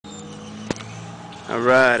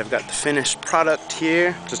Alright, I've got the finished product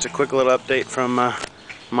here. Just a quick little update from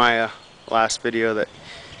my last video that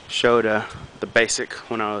showed the basic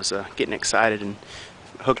when I was getting excited and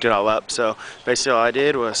hooked it all up. So basically all I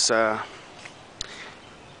did was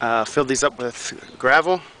fill these up with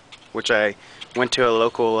gravel, which I went to a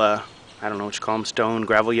local, I don't know what you call them, stone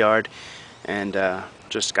gravel yard, and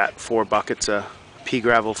just got 4 buckets of pea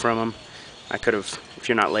gravel from them. I could have, if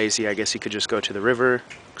you're not lazy, I guess you could just go to the river,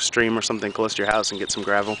 stream or something close to your house and get some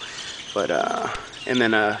gravel, but and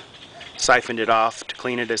then siphoned it off to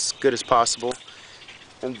clean it as good as possible.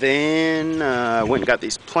 And then went and got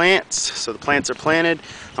these plants. So the plants are planted.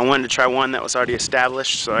 I wanted to try one that was already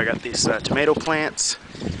established, so I got these tomato plants.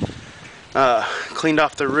 Cleaned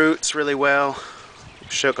off the roots really well,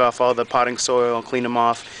 shook off all the potting soil, cleaned them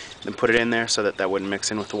off, then put it in there so that that wouldn't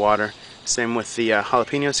mix in with the water. Same with the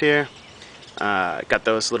jalapenos here. Got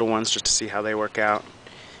those little ones just to see how they work out.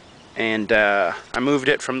 And I moved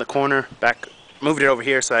it from the corner back, moved it over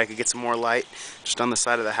here so I could get some more light just on the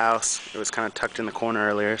side of the house. It was kind of tucked in the corner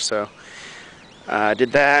earlier, so I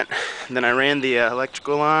did that. And then I ran the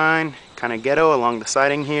electrical line, kind of ghetto, along the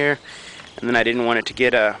siding here. And then I didn't want it to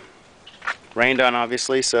get rained on,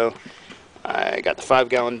 obviously, so I got the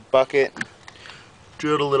 5-gallon bucket,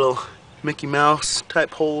 drilled a little Mickey Mouse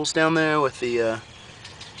type holes down there with the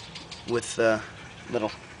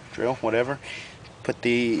little drill, whatever. Put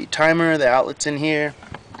the timer, the outlets in here,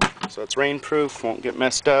 so it's rain proof, won't get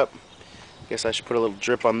messed up. Guess I should put a little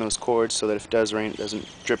drip on those cords so that if it does rain it doesn't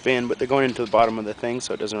drip in, but they're going into the bottom of the thing,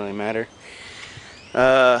 so it doesn't really matter.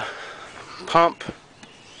 Pump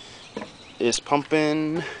is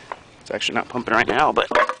pumping. It's actually not pumping right now, but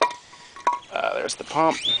there's the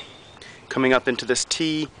pump coming up into this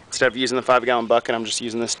T. Instead of using the 5-gallon bucket, I'm just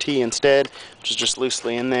using this T instead, which is just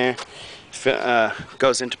loosely in there.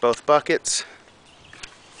 Goes into both buckets.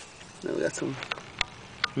 Now we got some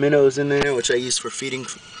minnows in there, which I use for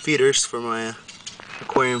feeders for my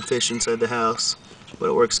aquarium fish inside the house. But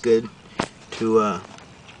it works good to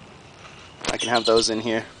I can have those in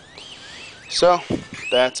here. So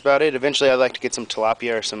that's about it. Eventually I'd like to get some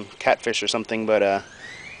tilapia or some catfish or something, but I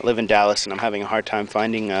live in Dallas and I'm having a hard time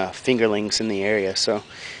finding fingerlings in the area. So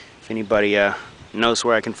if anybody knows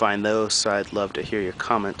where I can find those, I'd love to hear your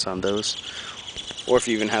comments on those. Or if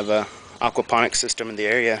you even have a aquaponic system in the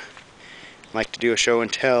area, like to do a show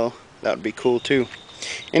and tell, that would be cool too.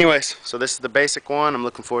 Anyways, so this is the basic one. I'm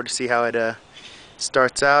looking forward to see how it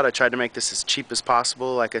starts out. I tried to make this as cheap as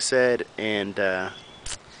possible, like I said, and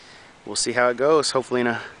we'll see how it goes. Hopefully in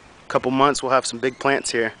a couple months we'll have some big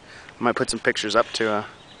plants here. I might put some pictures up to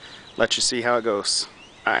let you see how it goes.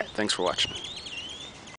 Alright, thanks for watching.